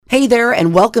Hey there,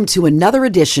 and welcome to another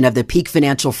edition of the Peak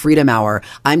Financial Freedom Hour.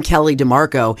 I'm Kelly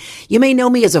DeMarco. You may know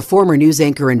me as a former news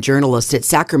anchor and journalist at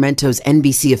Sacramento's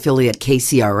NBC affiliate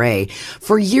KCRA.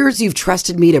 For years, you've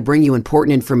trusted me to bring you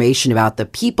important information about the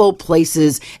people,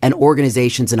 places, and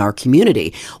organizations in our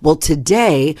community. Well,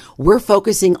 today, we're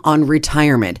focusing on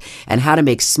retirement and how to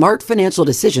make smart financial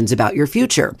decisions about your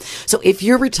future. So if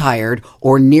you're retired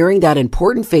or nearing that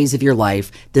important phase of your life,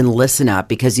 then listen up,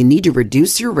 because you need to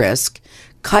reduce your risk,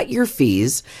 cut your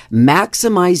fees,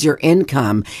 maximize your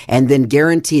income, and then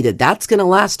guarantee that that's going to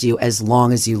last you as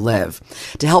long as you live.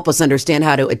 To help us understand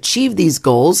how to achieve these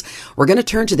goals, we're going to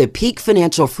turn to the Peak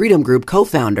Financial Freedom Group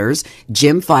co-founders,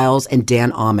 Jim Files and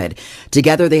Dan Ahmed.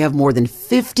 Together, they have more than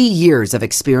 50 years of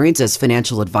experience as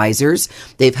financial advisors.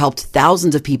 They've helped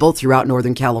thousands of people throughout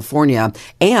Northern California,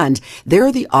 and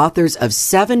they're the authors of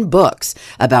 7 books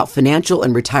about financial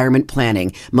and retirement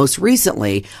planning. Most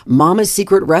recently, Mama's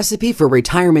Secret Recipe for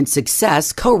Retirement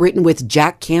Success, co-written with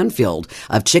Jack Canfield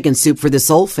of Chicken Soup for the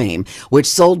Soul fame, which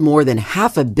sold more than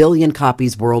 500 million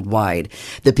copies worldwide.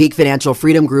 The Peak Financial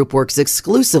Freedom Group works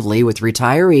exclusively with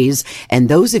retirees and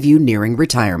those of you nearing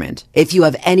retirement. If you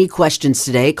have any questions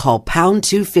today, call pound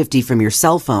 250 from your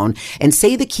cell phone and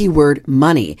say the keyword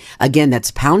money. Again,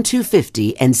 that's pound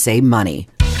 250 and say money.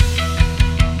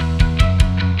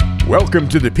 Welcome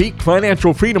to the Peak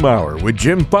Financial Freedom Hour with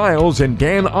Jim Files and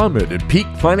Dan Ahmed at Peak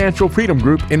Financial Freedom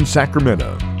Group in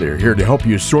Sacramento. They're here to help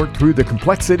you sort through the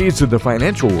complexities of the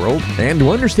financial world and to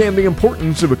understand the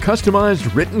importance of a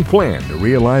customized written plan to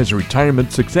realize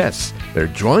retirement success. They're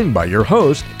joined by your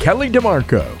host, Kelly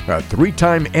DeMarco, a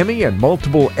 3-time Emmy and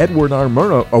multiple Edward R.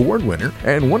 Murrow Award winner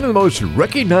and one of the most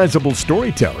recognizable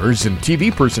storytellers and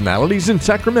TV personalities in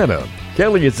Sacramento.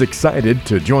 Kelly is excited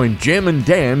to join Jim and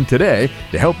Dan today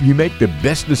to help you make the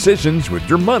best decisions with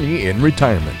your money in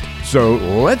retirement. So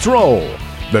let's roll.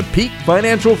 The Peak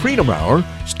Financial Freedom Hour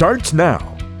starts now.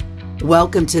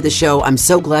 Welcome to the show. I'm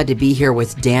so glad to be here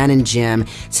with Dan and Jim.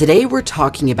 Today we're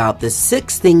talking about the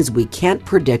 6 things we can't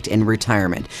predict in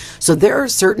retirement. So there are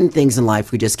certain things in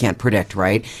life we just can't predict,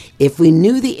 right? If we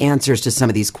knew the answers to some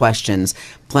of these questions,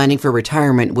 planning for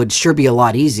retirement would sure be a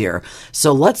lot easier.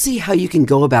 So let's see how you can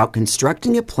go about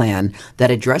constructing a plan that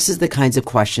addresses the kinds of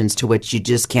questions to which you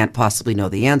just can't possibly know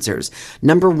the answers.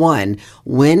 Number 1,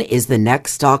 when is the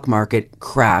next stock market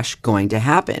crash going to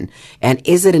happen? And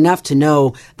is it enough to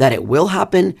know that it will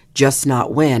happen, just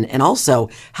not when? And also,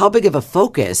 how big of a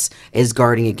focus is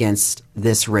guarding against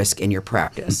this risk in your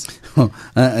practice? Well,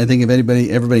 I think if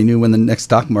everybody knew when the next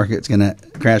stock market's going to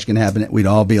crash can happen, we'd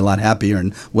all be a lot happier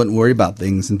and wouldn't worry about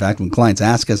things. In fact, when clients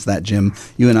ask us that, Jim,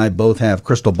 you and I both have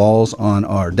crystal balls on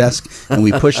our desk, and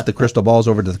we push the crystal balls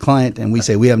over to the client, and we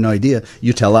say, we have no idea.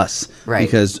 You tell us. Right.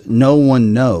 Because no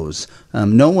one knows.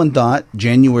 No one thought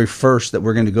January 1st that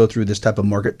we're going to go through this type of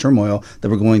market turmoil that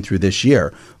we're going through this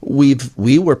year. We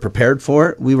were prepared for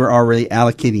it. We were already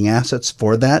allocating assets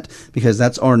for that, because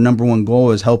that's our number one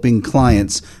goal, is helping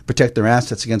clients protect their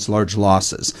assets against large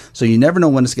losses. So you never know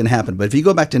when it's going to happen. But if you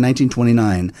go back to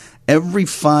 1929, every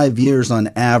 5 years on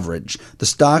average, the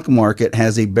stock market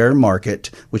has a bear market,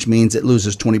 which means it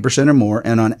loses 20% or more.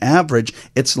 And on average,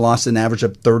 it's lost an average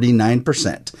of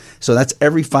 39%. So that's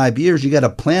every 5 years. You got to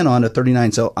plan on a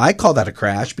 39. So I call that a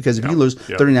crash, because if you lose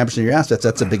 39% of your assets,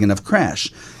 that's a big enough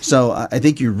crash. So I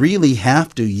think you really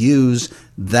have to use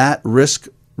that risk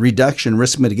reduction,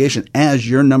 risk mitigation as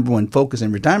your number one focus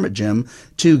in retirement, Jim,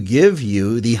 to give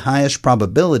you the highest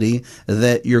probability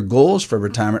that your goals for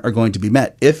retirement are going to be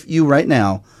met. If you right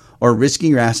now are risking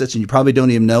your assets and you probably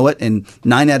don't even know it, and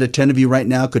 9 out of 10 of you right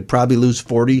now could probably lose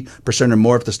 40% or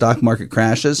more if the stock market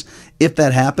crashes. If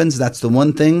that happens, that's the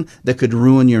one thing that could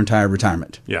ruin your entire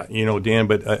retirement. Yeah, Dan,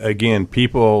 but again,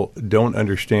 people don't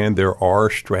understand there are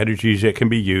strategies that can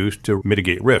be used to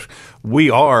mitigate risk.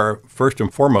 We are, first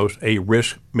and foremost, a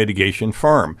risk mitigation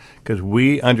firm, because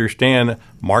we understand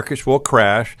markets will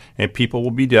crash and people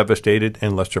will be devastated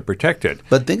unless they're protected.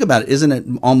 But think about it. Isn't it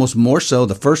almost more so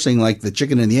the first thing, like the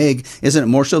chicken and the egg? Isn't it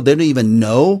more so they don't even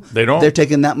know they're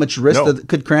taking that much risk that it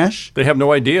could crash? They have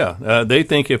no idea. They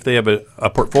think if they have a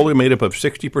portfolio made up of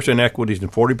 60% equities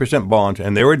and 40% bonds,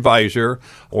 and their advisor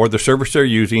or the service they're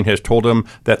using has told them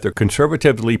that they're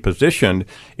conservatively positioned,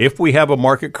 if we have a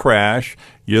market crash,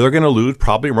 you're going to lose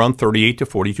probably around 38 to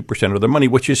 42% of their money,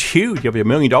 which is huge. You have $1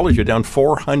 million, you're down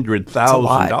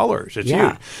 $400,000. It's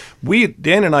huge.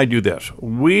 Dan and I do this.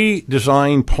 We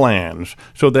design plans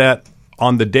so that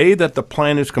on the day that the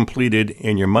plan is completed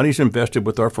and your money's invested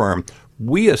with our firm,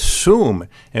 we assume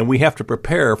and we have to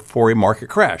prepare for a market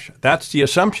crash. That's the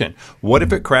assumption. What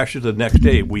if it crashes the next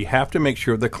day? We have to make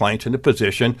sure the client's in a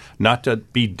position not to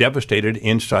be devastated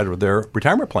inside of their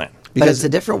retirement plan. But it's a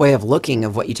different way of looking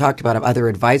of what you talked about of other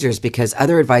advisors, because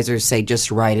other advisors say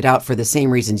just write it out for the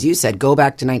same reasons you said. Go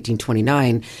back to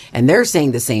 1929, and they're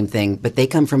saying the same thing, but they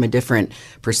come from a different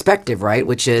perspective, right?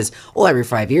 Which is, well, every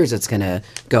 5 years it's going to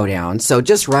go down. So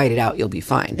just write it out. You'll be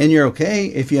fine. And you're okay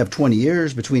if you have 20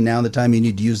 years between now and the time you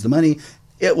need to use the money.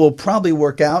 It will probably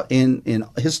work out in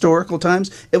historical times.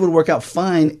 It would work out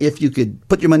fine if you could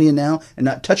put your money in now and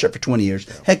not touch it for 20 years.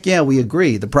 Heck yeah, we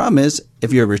agree. The problem is,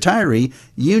 if you're a retiree,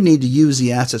 you need to use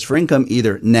the assets for income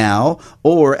either now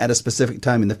or at a specific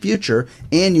time in the future,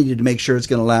 and you need to make sure it's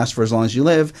going to last for as long as you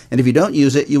live. And if you don't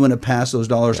use it, you want to pass those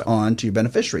dollars on to your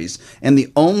beneficiaries. And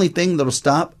the only thing that'll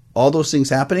stop all those things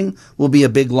happening will be a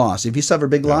big loss. If you suffer a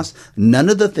big loss, none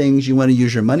of the things you want to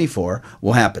use your money for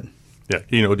will happen.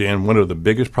 Yeah, Dan, one of the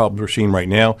biggest problems we're seeing right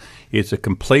now is the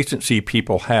complacency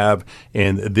people have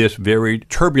in this very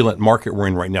turbulent market we're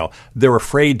in right now. They're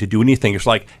afraid to do anything. It's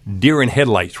like deer in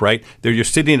headlights, right? They're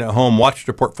just sitting at home, watching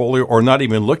their portfolio, or not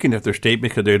even looking at their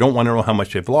statement because they don't want to know how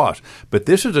much they've lost. But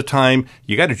this is a time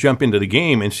you got to jump into the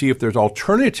game and see if there's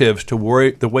alternatives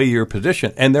to the way you're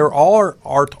positioned. And there are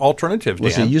alternatives, Dan.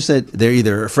 Well, so you said they're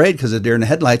either afraid because of deer in the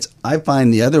headlights. I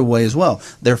find the other way as well.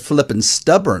 They're flipping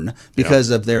stubborn because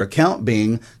of their account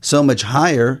being so much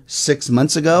higher 6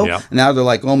 months ago. Yeah. Now they're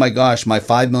like, oh my gosh, my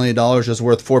 $5 million is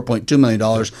worth $4.2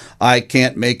 million. I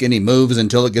can't make any moves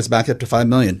until it gets back up to $5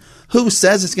 million. Who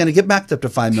says it's going to get back up to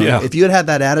 $5 million? Yeah. If you had had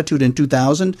that attitude in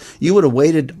 2000, you would have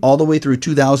waited all the way through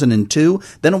 2002.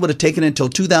 Then it would have taken until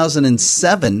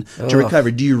 2007 to recover.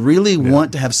 Do you really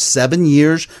want to have 7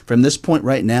 years from this point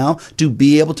right now to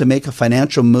be able to make a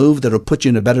financial move that will put you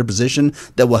in a better position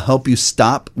that will help you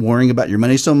stop worrying about your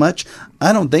money so much?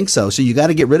 I don't think so. So you got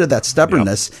to get rid of that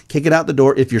stubbornness, kick it out the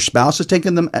door. If your spouse is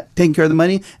taking care of the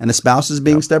money and the spouse is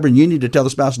being stubborn, you need to tell the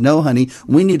spouse, no, honey,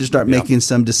 we need to start making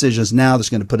some decisions now that's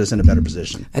going to put us in a better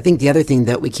position. I think the other thing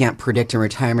that we can't predict in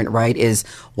retirement, right, is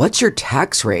what's your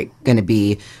tax rate going to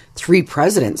be 3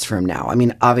 presidents from now? I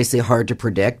mean, obviously hard to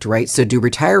predict, right? So do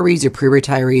retirees or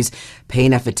pre-retirees pay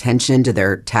enough attention to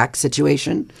their tax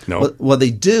situation? No. Well,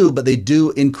 they do, but they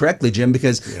do incorrectly, Jim,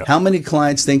 because how many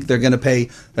clients think they're going to pay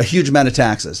a huge amount of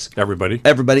taxes? Everybody.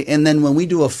 And then when we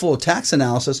do a full tax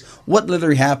analysis, what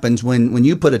literally happens when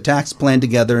you put a tax plan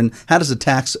together, and how does a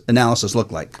tax analysis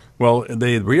look like? Well,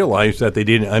 they realized that they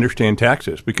didn't understand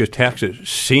taxes because taxes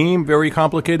seem very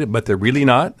complicated, but they're really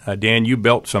not. Dan, you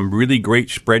built some really great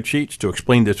spreadsheets to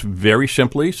explain this very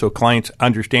simply so clients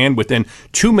understand within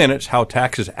 2 minutes how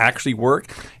taxes actually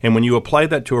work. And when you apply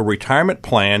that to a retirement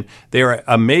plan, they are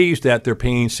amazed that they're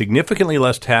paying significantly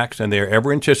less tax than they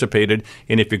ever anticipated.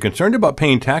 And if you're concerned about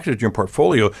paying taxes in your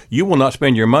portfolio, you will not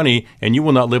spend your money and you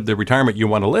will not live the retirement you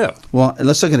want to live. Well,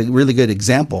 let's look at a really good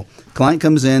example. Client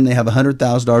comes in, they have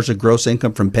 $100,000 of gross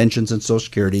income from pensions and Social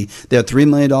Security. They have $3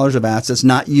 million of assets,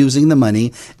 not using the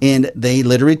money, and they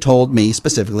literally told me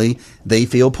specifically they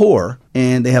feel poor.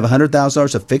 And they have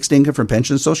 $100,000 of fixed income from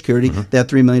pension and Social Security. They have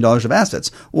 $3 million of assets.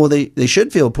 Well, they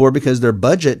should feel poor because their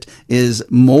budget is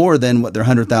more than what their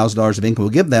 $100,000 of income will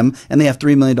give them, and they have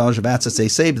 $3 million of assets they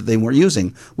saved that they weren't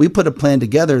using. We put a plan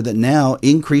together that now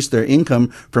increased their income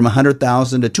from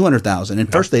 $100,000 to $200,000.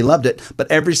 And first they loved it, but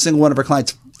every single one of our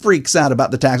clients freaks out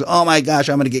about the tax. Oh my gosh,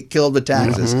 I'm going to get killed with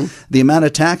taxes. The amount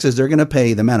of taxes they're going to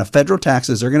pay, the amount of federal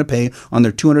taxes they're going to pay on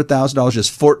their $200,000 is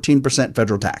 14%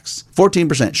 federal tax.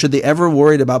 14%. Should they ever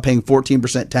worried about paying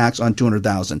 14% tax on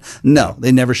 $200,000? No,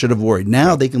 they never should have worried.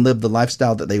 Now they can live the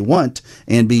lifestyle that they want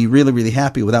and be really, really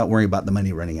happy without worrying about the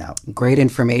money running out. Great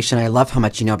information. I love how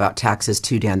much you know about taxes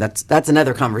too, Dan. That's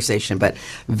another conversation, but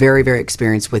very, very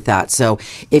experienced with that. So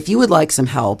if you would like some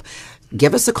help,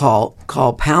 give us a call.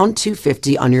 Call pound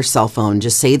 250 on your cell phone.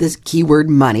 Just say the keyword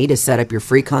money to set up your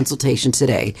free consultation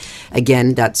today.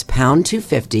 Again, that's pound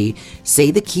 250.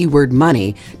 Say the keyword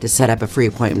money to set up a free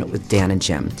appointment with Dan and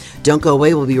Jim. Don't go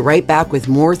away. We'll be right back with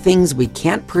more things we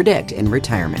can't predict in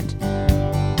retirement.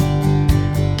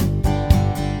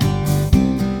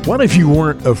 What if you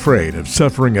weren't afraid of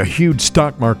suffering a huge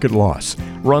stock market loss,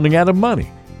 running out of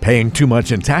money, paying too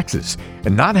much in taxes,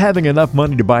 and not having enough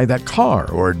money to buy that car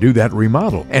or do that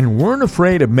remodel, and weren't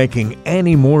afraid of making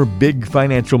any more big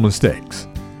financial mistakes?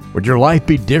 Would your life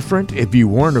be different if you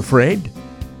weren't afraid?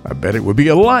 I bet it would be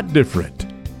a lot different.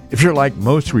 If you're like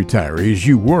most retirees,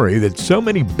 you worry that so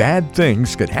many bad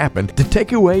things could happen to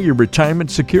take away your retirement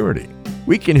security.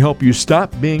 We can help you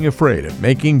stop being afraid of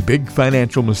making big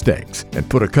financial mistakes and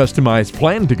put a customized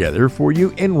plan together for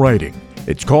you in writing.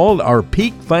 It's called our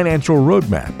Peak Financial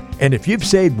Roadmap, And if you've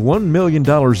saved $1 million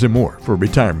or more for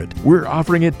retirement, we're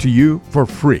offering it to you for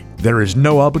free. There is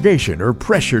no obligation or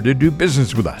pressure to do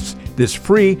business with us. This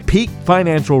free Peak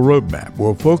Financial Roadmap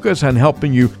will focus on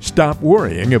helping you stop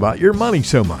worrying about your money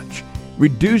so much.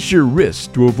 Reduce your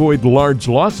risk to avoid large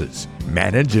losses.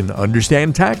 Manage and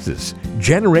understand taxes.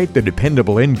 Generate the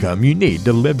dependable income you need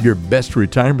to live your best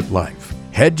retirement life.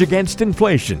 Hedge against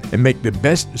inflation and make the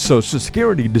best Social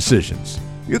Security decisions.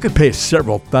 You could pay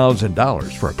several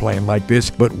 $1,000s for a plan like this,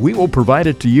 but we will provide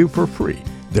it to you for free.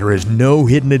 There is no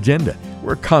hidden agenda.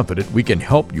 We're confident we can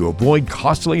help you avoid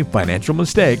costly financial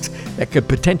mistakes that could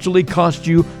potentially cost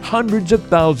you hundreds of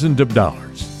thousands of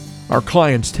dollars. Our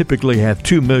clients typically have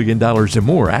 $2 million or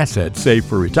more assets saved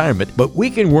for retirement, but we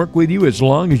can work with you as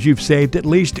long as you've saved at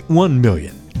least $1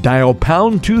 million. Dial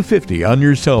pound 250 on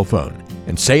your cell phone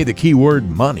and say the keyword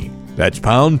money. That's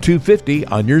pound 250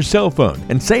 on your cell phone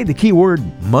and say the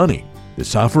keyword money.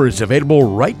 This offer is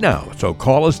available right now, so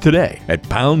call us today at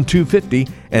pound 250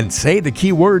 and say the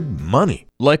keyword money.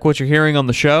 Like what you're hearing on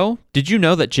the show? Did you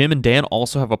know that Jim and Dan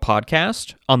also have a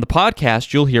podcast? On the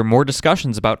podcast, you'll hear more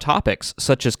discussions about topics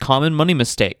such as common money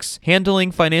mistakes,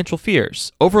 handling financial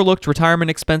fears, overlooked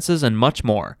retirement expenses, and much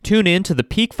more. Tune in to the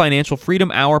Peak Financial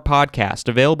Freedom Hour podcast,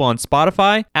 available on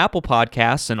Spotify, Apple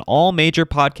Podcasts, and all major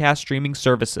podcast streaming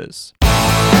services.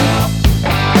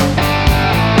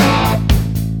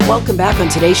 Welcome back. On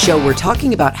today's show, we're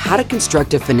talking about how to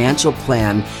construct a financial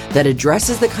plan that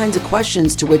addresses the kinds of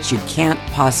questions to which you can't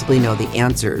possibly know the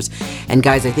answers. And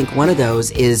guys, I think one of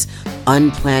those is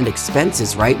unplanned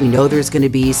expenses, right? We know there's going to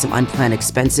be some unplanned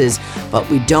expenses, but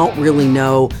we don't really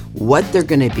know what they're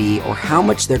going to be or how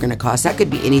much they're going to cost. That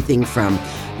could be anything from,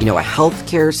 a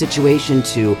healthcare situation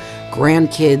to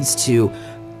grandkids to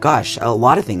gosh, a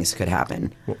lot of things could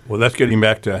happen. Well, that's getting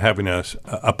back to having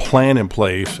a plan in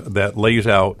place that lays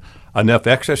out enough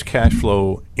excess cash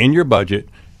flow in your budget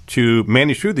to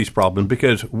manage through these problems,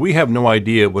 because we have no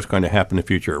idea what's going to happen in the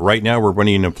future. Right now, we're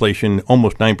running inflation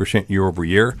almost 9% year over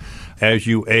year. As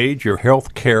you age, your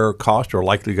health care costs are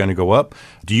likely going to go up.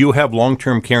 Do you have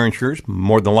long-term care insurance?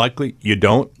 More than likely, you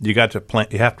don't. You have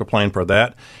to plan for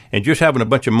that. And just having a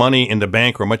bunch of money in the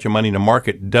bank or a bunch of money in the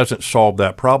market doesn't solve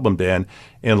that problem, Dan,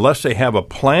 unless they have a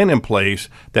plan in place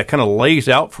that kind of lays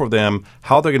out for them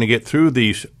how they're going to get through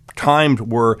these times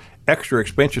where extra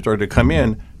expenses are to come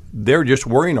in. They're just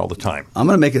worrying all the time. I'm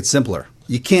going to make it simpler.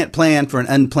 You can't plan for an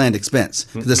unplanned expense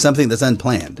because there's something that's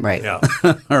unplanned. Right. Yeah.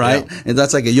 All right. Yeah. And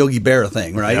that's like a Yogi Berra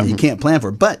thing, right? Yeah. You can't plan for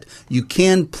it. But you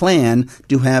can plan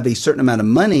to have a certain amount of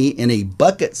money in a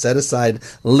bucket set aside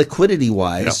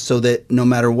liquidity-wise so that no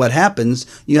matter what happens,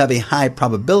 you have a high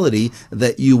probability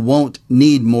that you won't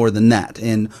need more than that.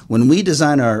 And when we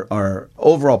design our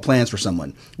overall plans for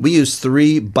someone, we use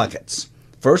 3 buckets.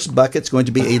 First bucket's going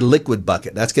to be a liquid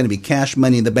bucket. That's going to be cash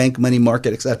money in the bank, money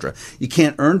market, etc. You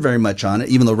can't earn very much on it,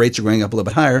 even though rates are going up a little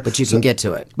bit higher. But you can get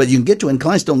to it. But you can get to it, and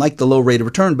clients don't like the low rate of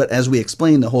return. But as we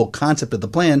explain the whole concept of the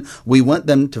plan, we want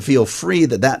them to feel free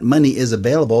that money is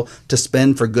available to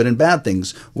spend for good and bad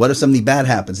things. What if something bad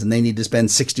happens and they need to spend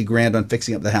 $60,000 on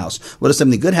fixing up the house? What if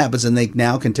something good happens and they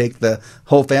now can take the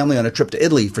whole family on a trip to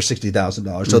Italy for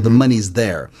 $60,000? So the money's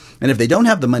there. And if they don't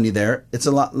have the money there, it's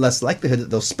a lot less likelihood that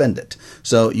they'll spend it.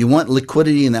 So you want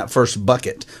liquidity in that first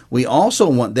bucket. We also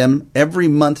want them every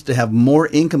month to have more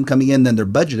income coming in than their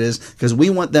budget is, because we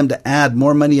want them to add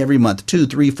more money every month, $2,000,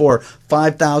 $3,000,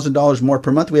 $4,000, $5,000 more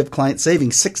per month. We have clients saving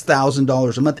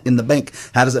 $6,000 a month in the bank.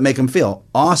 How does that make them feel?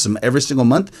 Awesome. Every single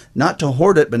month, not to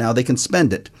hoard it, but now they can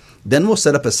spend it. Then we'll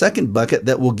set up a second bucket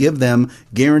that will give them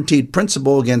guaranteed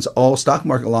principal against all stock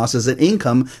market losses and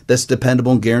income that's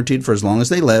dependable and guaranteed for as long as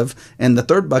they live. And the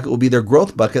third bucket will be their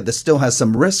growth bucket that still has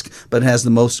some risk but has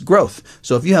the most growth.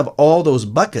 So if you have all those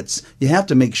buckets, you have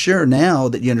to make sure now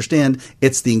that you understand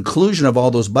it's the inclusion of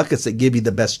all those buckets that give you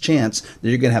the best chance that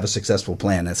you're going to have a successful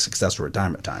plan and a successful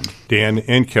retirement time. Dan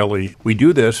and Kelly, we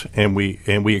do this and we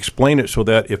explain it so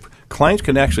that if clients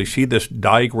can actually see this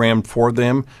diagram for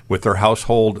them with their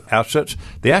household assets,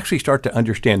 they actually start to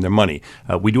understand their money.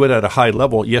 We do it at a high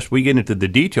level. Yes, we get into the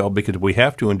detail because we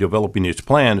have to in developing these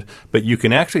plans, but you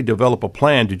can actually develop a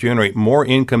plan to generate more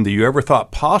income than you ever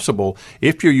thought possible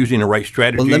if you're using the right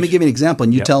strategies. Well, let me give you an example,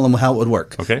 and you tell them how it would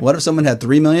work. Okay. What if someone had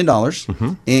 $3 million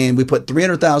and we put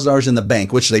 $300,000 in the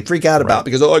bank, which they freak out about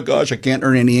because, oh, gosh, I can't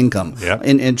earn any income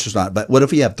in interest on it. But what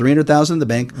if you have $300,000 in the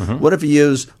bank? What if you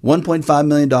use $1.5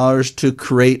 million to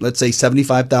create, let's say,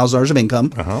 $75,000 of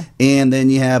income, and then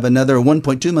you have another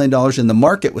 $1.2 million in the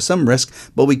market with some risk,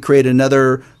 but we create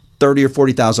another $30,000 or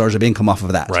 $40,000 of income off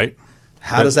of that. Right.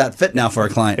 How does that fit now for our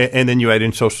client? And then you add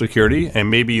in Social Security, and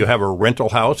maybe you have a rental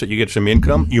house that you get some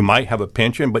income. You might have a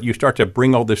pension, but you start to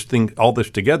bring all this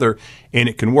together, and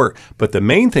it can work. But the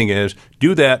main thing is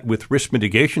do that with risk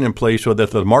mitigation in place so that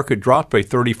if the market drops by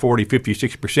 30, 40, 50,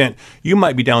 60%, you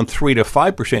might be down 3 to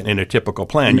 5% in a typical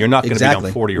plan. You're not going to be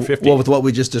down 40 or 50. Well, with what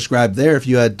we just described there, if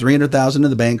you had $300,000 in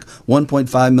the bank,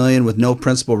 $1.5 million with no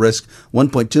principal risk,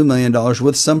 $1.2 million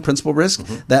with some principal risk,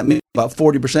 that means about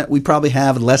 40%. We probably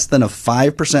have less than a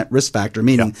 5% risk factor,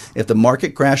 meaning if the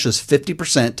market crashes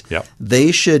 50%,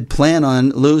 they should plan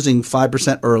on losing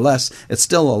 5% or less. It's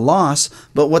still a loss,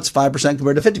 but what's 5%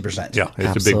 compared to 50%? Yeah,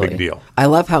 it's Absolutely. a big deal. I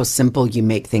love how simple you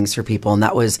make things for people, and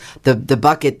that was the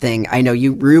bucket thing. I know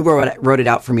you wrote it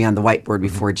out for me on the whiteboard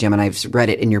before, Jim, and I've read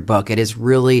it in your book. It is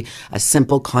really a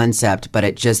simple concept, but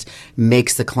it just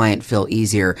makes the client feel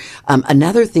easier.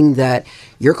 Another thing that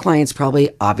your clients probably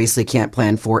obviously can't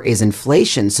plan for is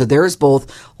inflation. So there's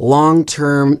both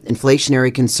long-term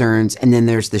inflationary concerns, and then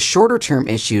there's the shorter-term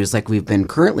issues like we've been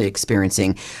currently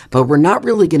experiencing, but we're not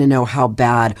really going to know how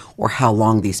bad or how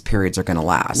long these periods are going to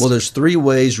last. Well, there's 3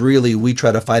 ways really we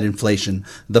try to fight inflation.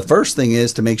 The first thing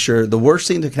is to make sure the worst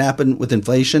thing that can happen with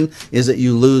inflation is that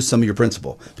you lose some of your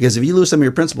principal. Because if you lose some of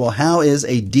your principal, how is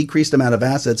a decreased amount of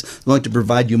assets going to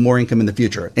provide you more income in the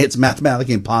future? It's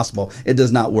mathematically impossible. It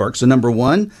does not work. So number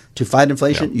one, to fight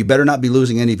inflation, you better not be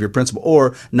losing any of your principal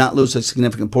or not lose a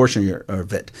significant portion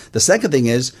of it. The second thing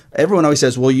is, everyone always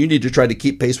says, well, you need to try to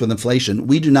keep pace with inflation.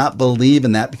 We do not believe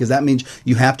in that because that means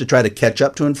you have to try to catch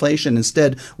up to inflation.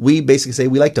 Instead, we basically say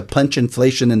we like to punch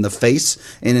inflation in the face.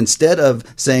 And instead of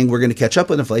saying we're going to catch up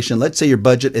with inflation, let's say your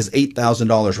budget is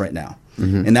 $8,000 right now.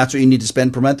 And that's what you need to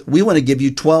spend per month. We want to give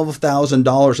you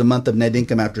 $12,000 a month of net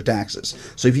income after taxes.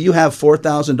 So if you have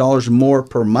 $4,000 more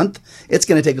per month, it's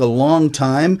going to take a long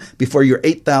time before your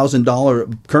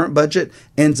 $8,000 current budget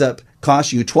ends up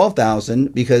cost you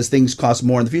 $12,000 because things cost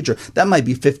more in the future. That might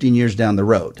be 15 years down the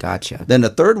road. Gotcha. Then the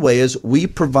third way is we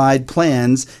provide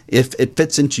plans, if it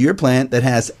fits into your plan, that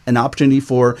has an opportunity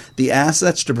for the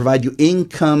assets to provide you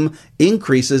income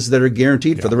increases that are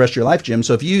guaranteed for the rest of your life, Jim.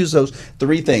 So if you use those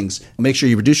 3 things, make sure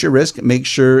you reduce your risk, make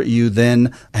sure you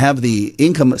then have the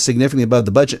income significantly above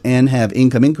the budget and have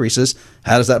income increases.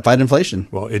 How does that fight inflation?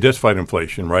 Well, it does fight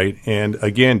inflation, right? And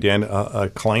again, Dan,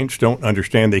 clients don't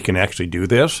understand they can actually do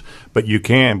this. But you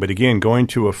can. But again, going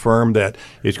to a firm that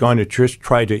is going to just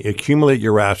try to accumulate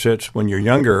your assets when you're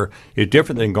younger is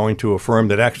different than going to a firm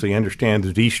that actually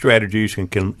understands these strategies and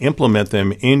can implement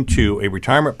them into a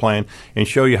retirement plan and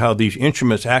show you how these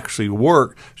instruments actually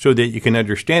work so that you can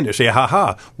understand it. Say,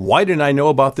 why didn't I know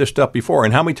about this stuff before?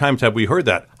 And how many times have we heard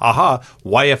that?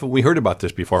 Why haven't we heard about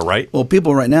this before, right? Well,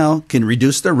 people right now can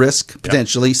reduce their risk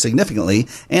potentially significantly,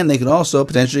 and they can also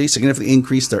potentially significantly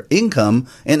increase their income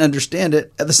and understand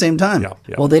it at the same time.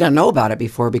 Well, they don't know about it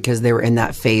before because they were in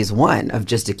that phase 1 of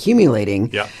just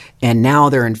accumulating. And now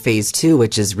they're in phase 2,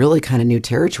 which is really kind of new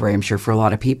territory, I'm sure, for a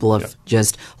lot of people of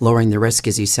just lowering the risk,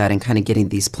 as you said, and kind of getting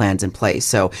these plans in place.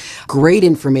 So great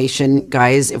information,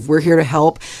 guys. If we're here to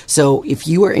help. So if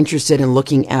you are interested in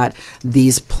looking at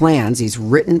these plans, these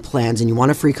written plans, and you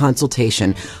want a free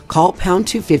consultation, call pound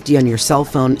 250 on your cell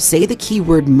phone. Say the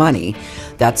keyword money.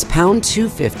 That's pound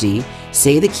 250.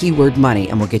 Say the keyword money,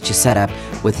 and we'll get you set up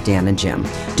with Dan and Jim.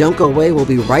 Don't go away. We'll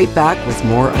be right back with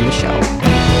more on the show.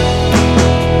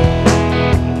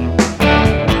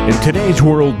 In today's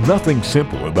world, nothing's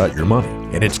simple about your money,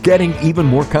 and it's getting even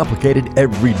more complicated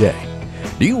every day.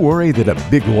 Do you worry that a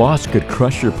big loss could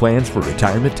crush your plans for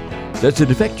retirement? Does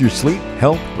it affect your sleep,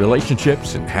 health,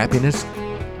 relationships, and happiness?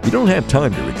 You don't have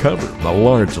time to recover from a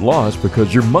large loss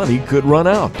because your money could run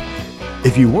out.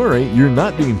 If you worry, you're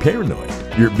not being paranoid.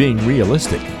 You're being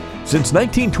realistic. Since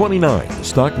 1929, the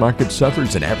stock market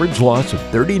suffers an average loss of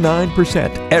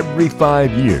 39% every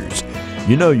 5 years.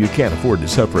 You know you can't afford to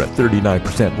suffer a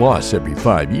 39% loss every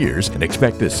 5 years and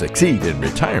expect to succeed in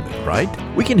retirement, right?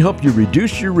 We can help you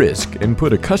reduce your risk and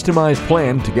put a customized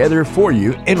plan together for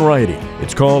you in writing.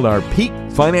 It's called our Peak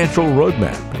Financial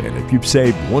Roadmap, and if you've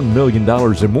saved $1 million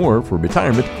or more for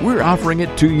retirement, we're offering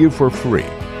it to you for free.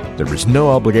 There is no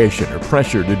obligation or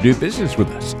pressure to do business with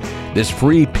us. This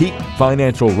free Peak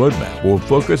Financial Roadmap will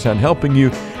focus on helping you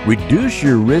reduce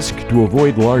your risk to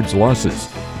avoid large losses,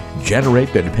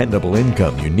 generate the dependable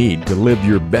income you need to live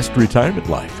your best retirement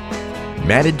life,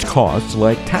 manage costs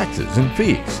like taxes and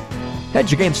fees,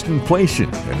 hedge against inflation,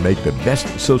 and make the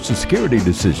best Social Security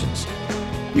decisions.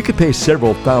 You could pay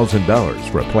several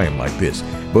 $1,000s for a plan like this,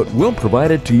 but we'll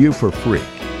provide it to you for free.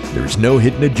 There's no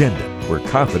hidden agenda. We're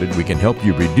confident we can help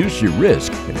you reduce your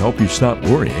risk and help you stop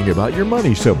worrying about your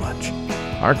money so much.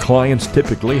 Our clients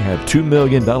typically have $2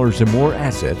 million or more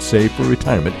assets saved for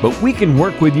retirement, but we can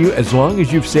work with you as long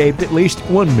as you've saved at least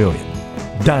 $1 million.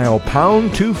 Dial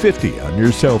pound 250 on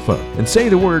your cell phone and say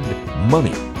the word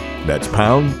money. That's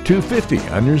pound 250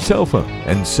 on your cell phone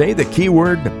and say the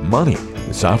keyword money.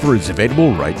 This offer is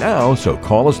available right now, so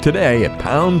call us today at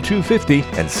pound 250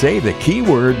 and say the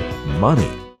keyword money.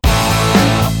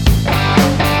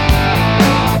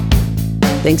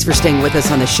 Thanks for staying with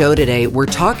us on the show today. We're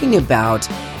talking about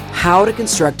how to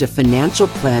construct a financial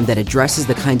plan that addresses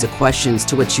the kinds of questions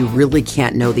to which you really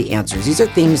can't know the answers. These are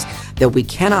things that we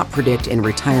cannot predict in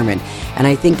retirement. And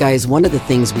I think, guys, one of the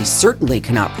things we certainly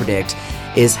cannot predict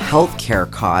is healthcare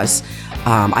costs.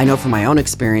 I know from my own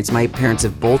experience, my parents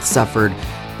have both suffered,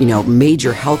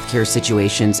 major healthcare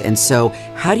situations. And so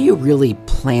how do you really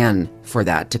plan for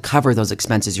that to cover those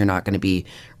expenses you're not going to be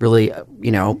really,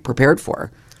 prepared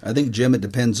for? I think, Jim, it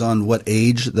depends on what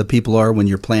age the people are when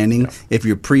you're planning. Yeah. If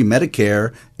you're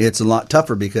pre-Medicare, it's a lot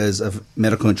tougher because of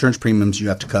medical insurance premiums you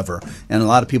have to cover. And a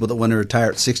lot of people that want to retire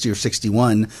at 60 or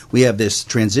 61, we have this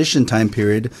transition time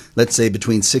period, let's say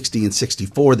between 60 and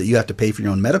 64, that you have to pay for your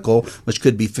own medical, which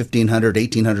could be $1,500,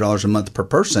 $1,800 a month per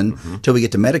person until we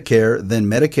get to Medicare. Then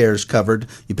Medicare is covered.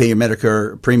 You pay your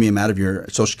Medicare premium out of your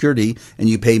Social Security, and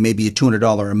you pay maybe a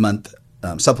 $200 a month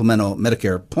supplemental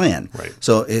Medicare plan. Right.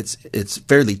 So it's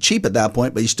fairly cheap at that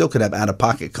point, but you still could have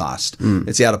out-of-pocket cost.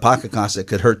 It's the out-of-pocket cost that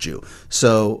could hurt you.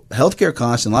 So healthcare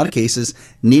costs, in a lot of cases,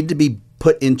 need to be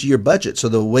put into your budget. So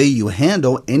the way you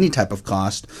handle any type of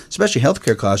cost, especially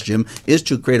healthcare costs, Jim, is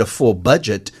to create a full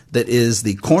budget that is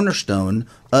the cornerstone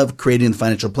of creating the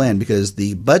financial plan, because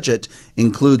the budget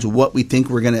includes what we think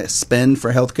we're going to spend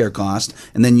for healthcare costs,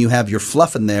 and then you have your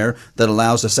fluff in there that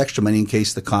allows us extra money in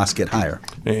case the costs get higher.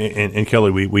 And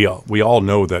Kelly, we all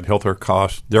know that healthcare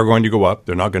costs, they're going to go up.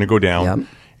 They're not going to go down. Yep.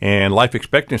 And life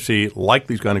expectancy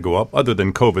likely is going to go up. Other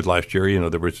than COVID last year,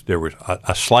 there was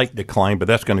a slight decline, but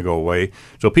that's going to go away.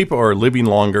 So people are living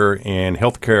longer, and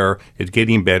healthcare is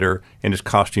getting better, and it's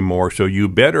costing more. So you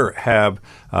better have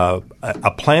a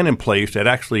plan in place that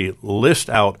actually lists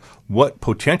out what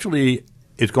potentially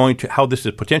how this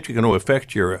is potentially going to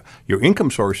affect your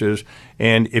income sources.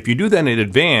 And if you do that in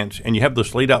advance and you have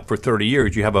this laid out for 30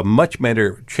 years, you have a much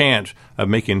better chance of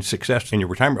making success in your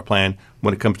retirement plan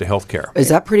when it comes to health care. Is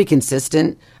that pretty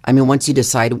consistent? I mean, once you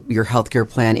decide your healthcare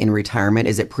plan in retirement,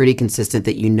 is it pretty consistent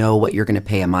that you know what you're going to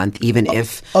pay a month, even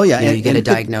if you get a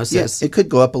diagnosis? Yes, it could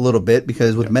go up a little bit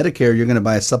because with Medicare, you're going to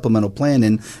buy a supplemental plan,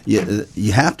 and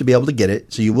you have to be able to get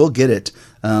it, so you will get it.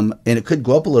 And it could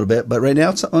go up a little bit, but right now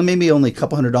it's maybe only a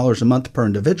couple $100 a month per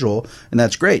individual, and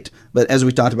that's great. But as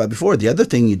we talked about before, the other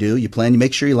thing you do, you plan, you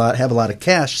make sure you have a lot of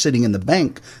cash sitting in the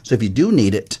bank, so if you do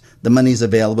need it, the money is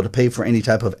available to pay for any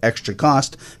type of extra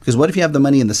cost. Because what if you have the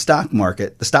money in the stock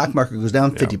market? The stock market goes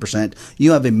down 50%.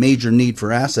 You have a major need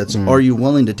for assets. Are you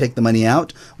willing to take the money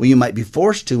out? Well, you might be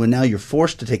forced to, and now you're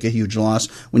forced to take a huge loss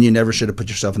when you never should have put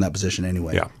yourself in that position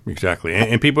anyway. Yeah, exactly.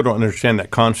 And people don't understand that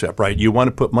concept, right? You want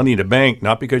to put money in the bank,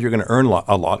 not because you're going to earn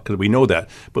a lot, because we know that.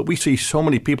 But we see so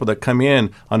many people that come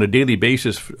in on a daily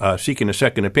basis seeking a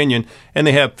second opinion, and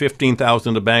they have $15,000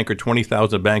 in the bank or $20,000 in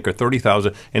the bank or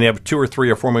 $30,000, and they have $2 or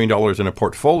 $3 or $4 million in a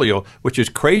portfolio, which is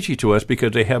crazy to us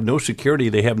because they have no security,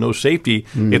 they have no safety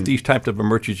if these types of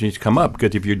emergencies come up.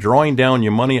 Because if you're drawing down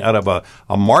your money out of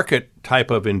a market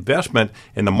type of investment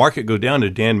and the market goes down,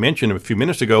 as Dan mentioned a few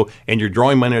minutes ago, and you're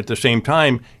drawing money at the same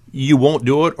time, you won't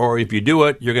do it, or if you do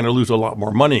it, you're going to lose a lot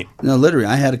more money. No, literally,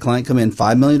 I had a client come in,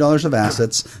 $5 million of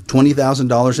assets,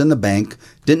 $20,000 in the bank,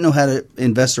 didn't know how to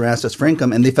invest their assets for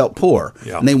income, and they felt poor.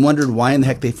 Yeah. And they wondered why in the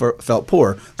heck they felt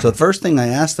poor. So the first thing I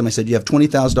asked them, I said, you have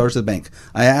 $20,000 in the bank.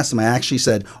 I asked them, I actually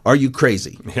said, are you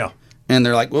crazy? Yeah. And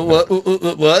they're like, well,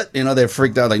 what? They're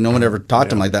freaked out. Like, no one ever taught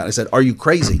them like that. I said, are you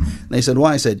crazy? And they said,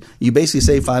 why? I said, you basically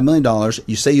save $5 million.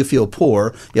 You say you feel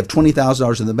poor. You have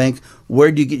 $20,000 in the bank. Where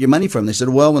do you get your money from? They said,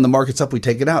 well, when the market's up, we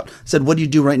take it out. I said, what do you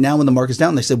do right now when the market's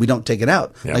down? They said, we don't take it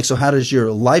out. Yeah. Like, so how does your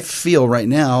life feel right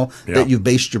now that you've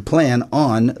based your plan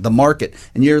on the market?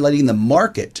 And you're letting the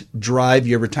market drive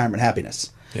your retirement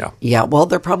happiness. Yeah. Yeah. Well,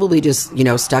 they're probably just,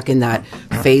 stuck in that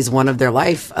phase one of their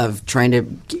life of trying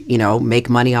to, make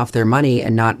money off their money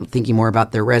and not thinking more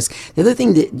about their risk. The other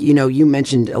thing that, you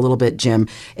mentioned a little bit, Jim,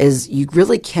 is you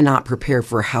really cannot prepare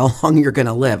for how long you're going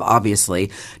to live.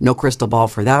 Obviously, no crystal ball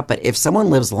for that. But if someone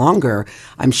lives longer,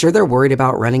 I'm sure they're worried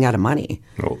about running out of money.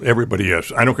 Well, everybody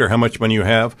is. I don't care how much money you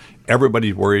have.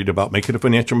 Everybody's worried about making a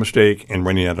financial mistake and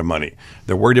running out of money.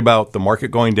 They're worried about the market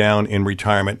going down in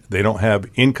retirement. They don't have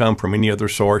income from any other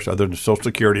source other than Social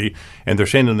Security, and they're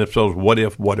saying to themselves, what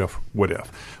if?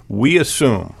 We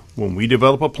assume when we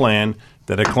develop a plan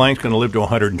that a client's going to live to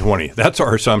 120. That's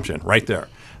our assumption right there.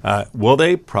 Will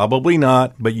they? Probably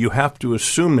not, but you have to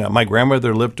assume that. My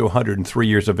grandmother lived to 103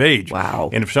 years of age. Wow.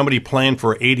 And if somebody planned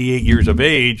for 88 years of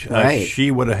age, Right.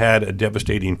 she would have had a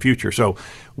devastating future. So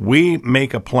we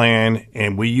make a plan,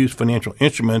 and we use financial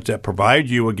instruments that provide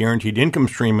you a guaranteed income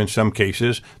stream in some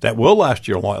cases that will last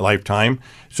your lifetime,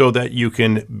 so that you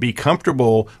can be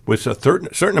comfortable with a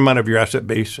certain amount of your asset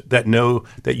base that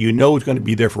you know is going to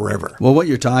be there forever. Well, what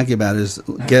you're talking about is,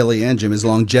 Kelly and Jim, is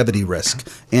longevity risk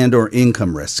and or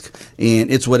income risk. And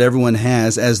it's what everyone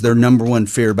has as their number one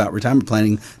fear about retirement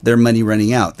planning, their money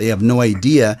running out. They have no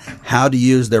idea how to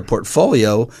use their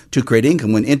portfolio to create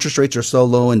income when interest rates are so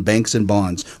low in banks and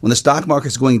bonds. When the stock market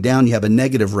is going down, you have a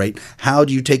negative rate. How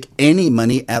do you take any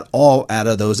money at all out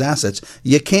of those assets?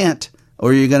 You can't,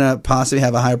 or you're going to possibly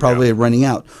have a higher probability of running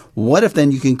out. What if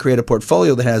then you can create a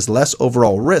portfolio that has less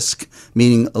overall risk,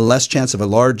 meaning less chance of a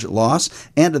large loss,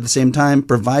 and at the same time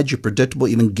provide you predictable,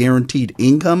 even guaranteed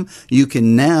income? You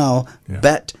can now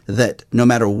bet that no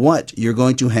matter what, you're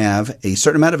going to have a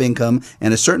certain amount of income,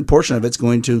 and a certain portion of it's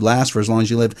going to last for as long as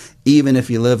you live, even if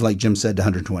you live, like Jim said, to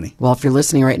 120. Well, if you're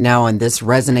listening right now and this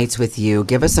resonates with you,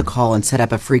 give us a call and set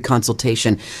up a free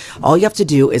consultation. All you have to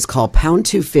do is call pound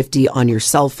 250 on your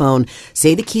cell phone.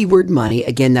 Say the keyword money.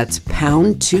 Again, that's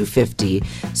pound 250.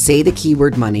 Say the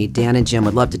keyword money. Dan and Jim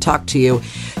would love to talk to you.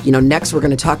 Next we're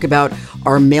going to talk about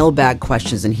our mailbag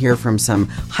questions and hear from some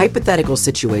hypothetical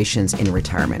situations in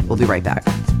retirement. We'll be right back.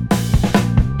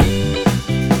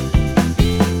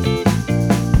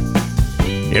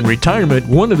 In retirement,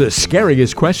 one of the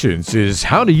scariest questions is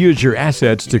how to use your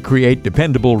assets to create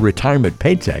dependable retirement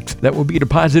paychecks that will be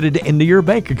deposited into your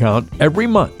bank account every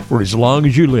month for as long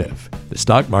as you live. The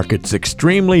stock market's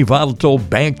extremely volatile.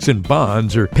 Banks and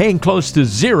bonds are paying close to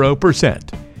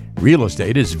 0%. Real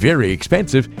estate is very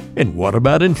expensive. And what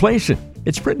about inflation?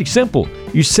 It's pretty simple.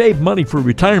 You save money for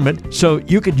retirement so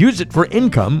you could use it for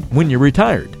income when you're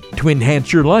retired to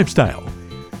enhance your lifestyle.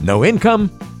 No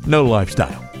income, no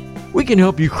lifestyle. We can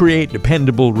help you create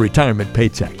dependable retirement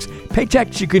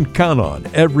paychecks you can count on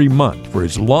every month for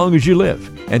as long as you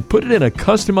live, and put it in a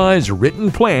customized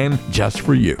written plan just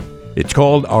for you. It's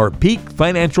called our Peak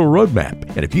Financial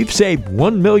Roadmap, and if you've saved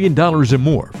 $1 million or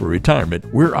more for retirement,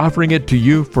 we're offering it to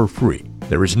you for free.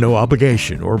 There is no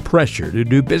obligation or pressure to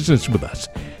do business with us.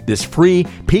 This free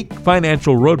Peak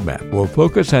Financial Roadmap will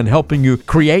focus on helping you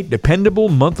create dependable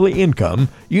monthly income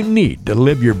you need to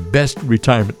live your best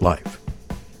retirement life.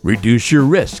 Reduce your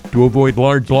risk to avoid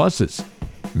large losses.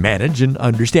 Manage and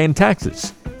understand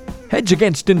taxes. Hedge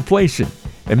against inflation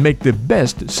and make the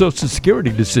best Social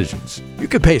Security decisions. You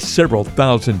could pay several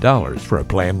 $1,000s for a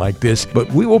plan like this, but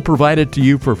we will provide it to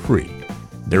you for free.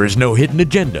 There is no hidden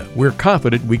agenda. We're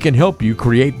confident we can help you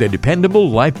create the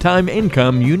dependable lifetime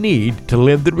income you need to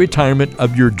live the retirement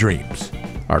of your dreams.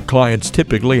 Our clients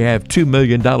typically have $2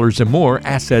 million or more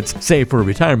assets saved for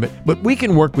retirement, but we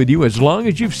can work with you as long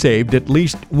as you've saved at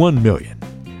least $1 million.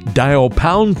 Dial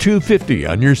pound 250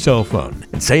 on your cell phone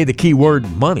and say the keyword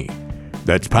money.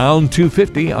 That's pound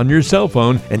 250 on your cell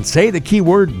phone and say the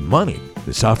keyword money.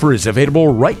 This offer is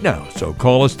available right now, so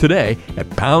call us today at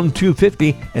pound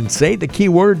 250 and say the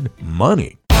keyword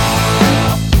money.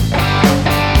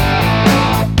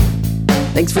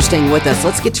 Thanks for staying with us.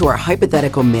 Let's get to our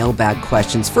hypothetical mailbag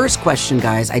questions. First question,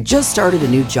 guys. I just started a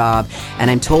new job,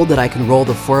 and I'm told that I can roll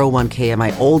the 401k at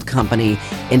my old company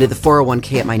into the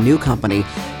 401k at my new company.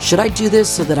 Should I do this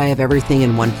so that I have everything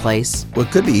in one place? Well,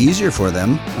 it could be easier for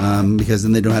them because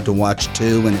then they don't have to watch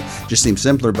two, and it just seems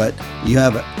simpler. But you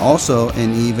have also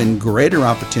an even greater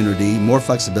opportunity, more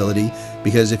flexibility,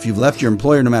 because if you've left your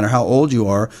employer, no matter how old you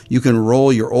are, you can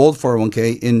roll your old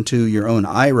 401k into your own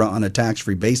IRA on a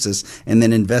tax-free basis and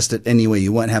then invest it any way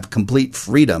you want. Have complete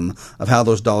freedom of how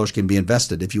those dollars can be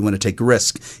invested. If you want to take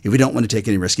risk, if you don't want to take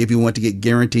any risk, if you want to get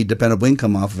guaranteed dependable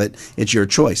income off of it, it's your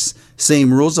choice.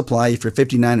 Same rules apply if you're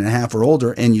 59 and a half or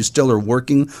older and you still are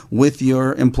working with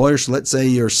your employer. So let's say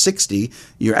you're 60,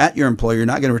 you're at your employer, you're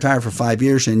not going to retire for 5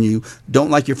 years, and you don't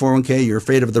like your 401k, you're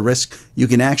afraid of the risk. You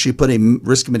can actually put a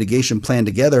risk mitigation plan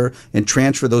together and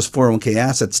transfer those 401k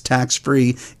assets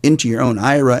tax-free into your own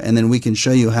IRA, and then we can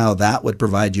show you how that would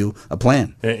provide you a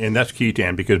plan. And that's key,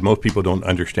 Dan, because most people don't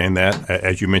understand that.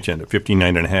 As you mentioned, at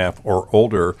 59 and a half or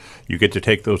older, you get to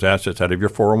take those assets out of your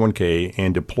 401k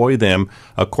and deploy them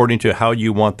according to how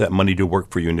you want that money to work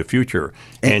for you in the future.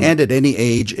 And at any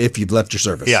age if you've left your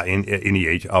service. Yeah, at any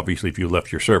age, obviously, if you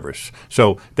left your service.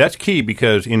 So that's key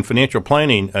because in financial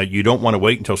planning, you don't want to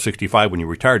wait until 65 when you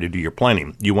retire to do your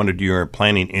planning. You want to do your are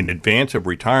planning in advance of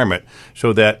retirement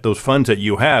so that those funds that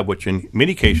you have, which in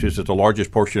many cases is the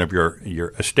largest portion of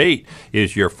your estate,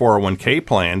 is your 401k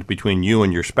plan between you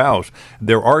and your spouse.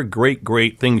 There are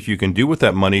great things you can do with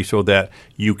that money so that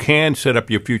you can set up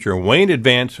your future way in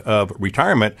advance of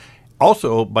retirement.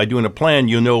 Also, by doing a plan,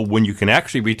 you know when you can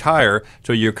actually retire,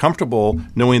 so you're comfortable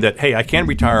knowing that, hey, I can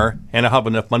retire and I have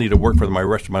enough money to work for the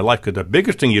rest of my life. Because the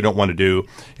biggest thing you don't want to do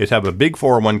is have a big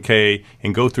 401k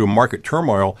and go through market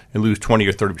turmoil and lose 20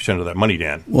 or 30% of that money,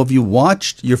 Dan. Well, if you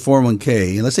watched your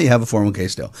 401k, and let's say you have a 401k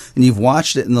still, and you've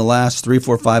watched it in the last 3,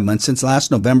 4, 5 months, since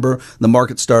last November, the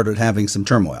market started having some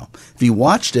turmoil. If you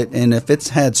watched it, and if it's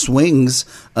had swings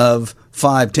of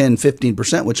 5, 10,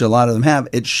 15%, which a lot of them have,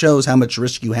 it shows how much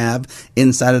risk you have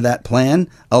inside of that plan,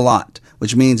 a lot,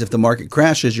 which means if the market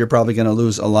crashes, you're probably going to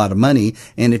lose a lot of money.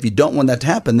 And if you don't want that to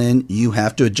happen, then you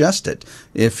have to adjust it.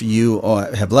 If you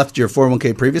have left your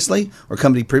 401k previously or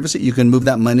company previously, you can move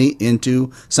that money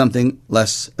into something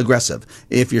less aggressive.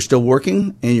 If you're still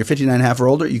working and you're 59 and a half or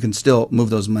older, you can still move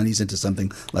those monies into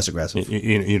something less aggressive.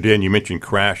 Dan, you mentioned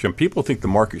crash, and people think the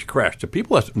market's crashed.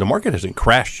 The market hasn't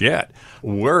crashed yet.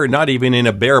 We're not even in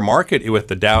a bear market with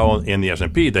the Dow and the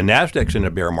S&P. The Nasdaq's in a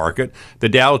bear market. The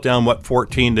Dow's down,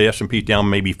 14? The S&P's down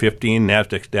maybe 15.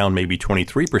 Nasdaq's down maybe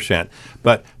 23%.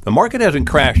 But the market hasn't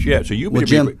crashed yet, so you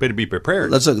better be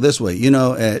prepared. Let's look this way. You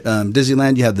know, at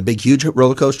Disneyland, you have the big, huge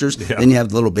roller coasters. Yeah. Then you have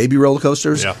the little baby roller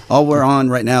coasters. Yeah. All we're on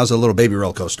right now is a little baby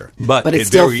roller coaster. But it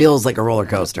still feels like a roller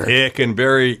coaster. It can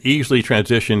very easily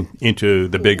transition into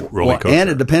the big roller coaster. And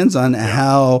it depends on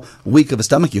how weak of a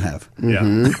stomach you have.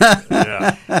 Mm-hmm.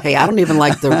 Yeah. Hey, I don't even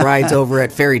like the rides over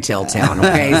at Fairy Tale Town,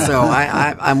 okay? So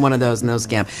I'm one of those, no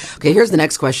scam. Okay, here's the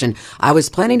next question. I was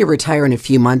planning to retire in a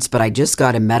few months, but I just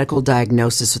got a medical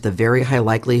diagnosis with a very high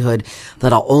likelihood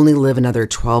that I'll only live another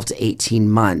 12 to 18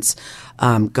 months.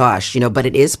 But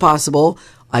it is possible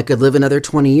I could live another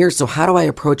 20 years. So how do I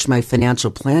approach my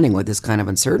financial planning with this kind of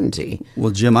uncertainty?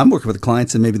 Well, Jim, I'm working with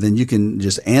clients, and maybe then you can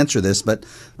just answer this, but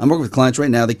I'm working with clients right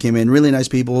now that came in, really nice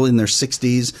people in their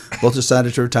 60s, both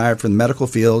decided to retire from the medical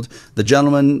field. The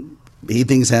gentleman, he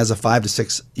thinks has a 5 to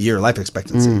 6 year life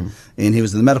expectancy, and he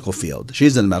was in the medical field.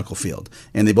 She's in the medical field,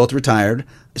 and they both retired.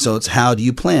 So it's how do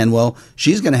you plan? Well,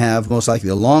 she's going to have most likely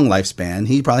a long lifespan.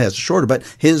 He probably has a shorter, but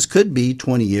his could be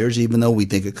 20 years, even though we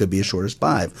think it could be as short as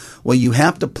 5. Well, you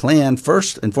have to plan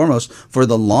first and foremost for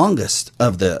the longest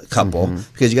of the couple,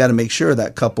 because you got to make sure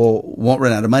that couple won't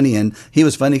run out of money. And he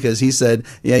was funny because he said,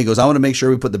 he goes, I want to make sure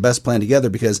we put the best plan together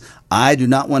because I do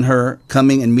not want her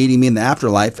coming and meeting me in the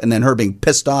afterlife and then her being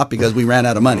pissed off because we ran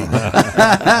out of money.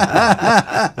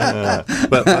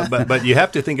 But you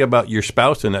have to think about your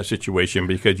spouse in that situation,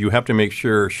 because you have to make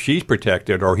sure she's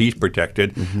protected or he's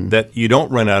protected, that you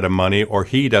don't run out of money or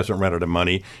he doesn't run out of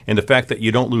money, and the fact that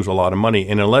you don't lose a lot of money.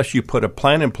 And unless you put a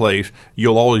plan in place,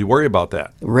 you'll always worry about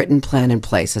that. Written plan in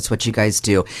place. That's what you guys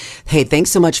do. Hey,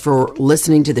 thanks so much for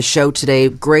listening to the show today.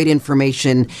 Great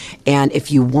information. And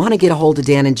if you want to get a hold of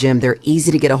Dan and Jim, they're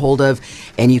easy to get a hold of,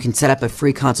 and you can set up a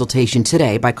free consultation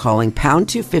today by calling pound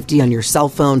 250 on your cell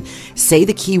phone. Say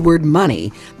the keyword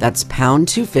money. That's pound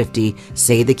 250.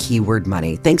 Say the keyword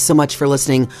money. Thanks so much for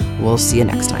listening. We'll see you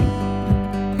next time.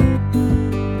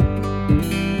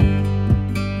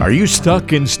 Are you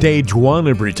stuck in stage 1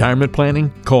 of retirement planning,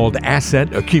 called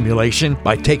asset accumulation,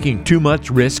 by taking too much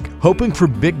risk, hoping for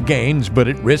big gains but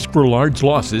at risk for large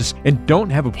losses, and don't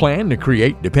have a plan to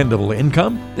create dependable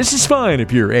income? This is fine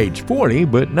if you're age 40,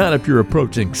 but not if you're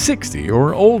approaching 60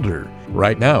 or older.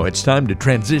 Right now, it's time to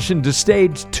transition to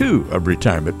stage 2 of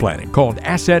retirement planning, called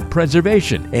asset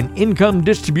preservation and income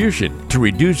distribution, to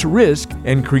reduce risk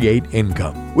and create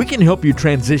income. We can help you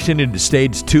transition into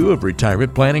stage 2 of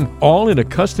retirement planning, all in a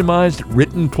customized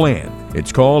written plan.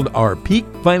 It's called our Peak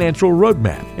Financial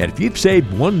Roadmap. And if you've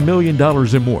saved $1 million or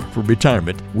more for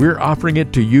retirement, we're offering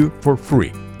it to you for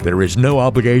free. There is no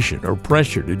obligation or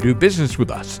pressure to do business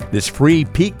with us. This free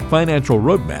Peak Financial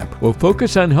Roadmap will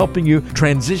focus on helping you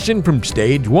transition from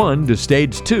stage 1 to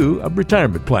stage 2 of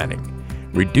retirement planning.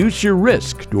 Reduce your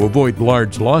risk to avoid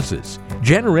large losses.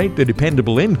 Generate the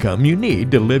dependable income you need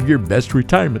to live your best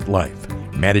retirement life.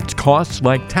 Manage costs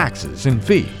like taxes and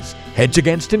fees. Hedge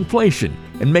against inflation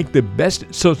and make the best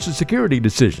Social Security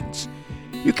decisions.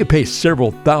 You could pay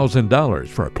several $1,000s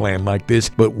for a plan like this,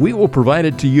 but we will provide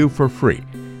it to you for free.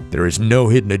 There is no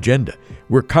hidden agenda.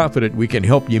 We're confident we can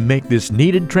help you make this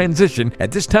needed transition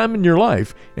at this time in your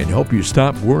life and help you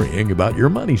stop worrying about your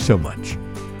money so much.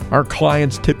 Our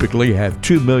clients typically have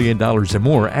 $2 million or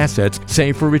more assets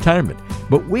saved for retirement,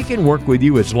 but we can work with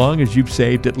you as long as you've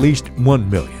saved at least $1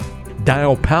 million.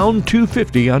 Dial pound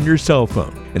 250 on your cell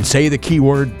phone and say the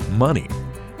keyword money.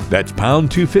 That's pound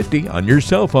 250 on your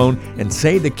cell phone and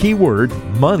say the keyword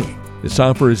money. This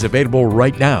offer is available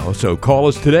right now, so call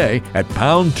us today at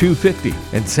pound 250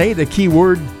 and say the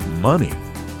keyword money.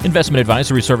 Investment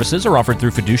advisory services are offered through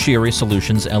Fiduciary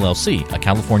Solutions, LLC, a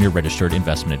California registered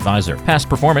investment advisor. Past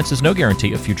performance is no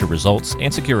guarantee of future results,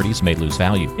 and securities may lose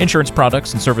value. Insurance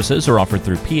products and services are offered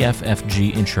through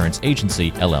PFFG Insurance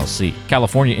Agency, LLC.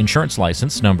 California Insurance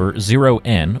License Number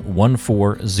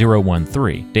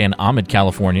 0N14013. Dan Ahmed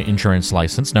California Insurance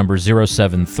License Number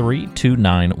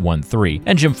 0732913.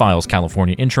 And Jim Files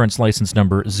California Insurance License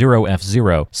Number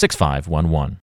 0F06511.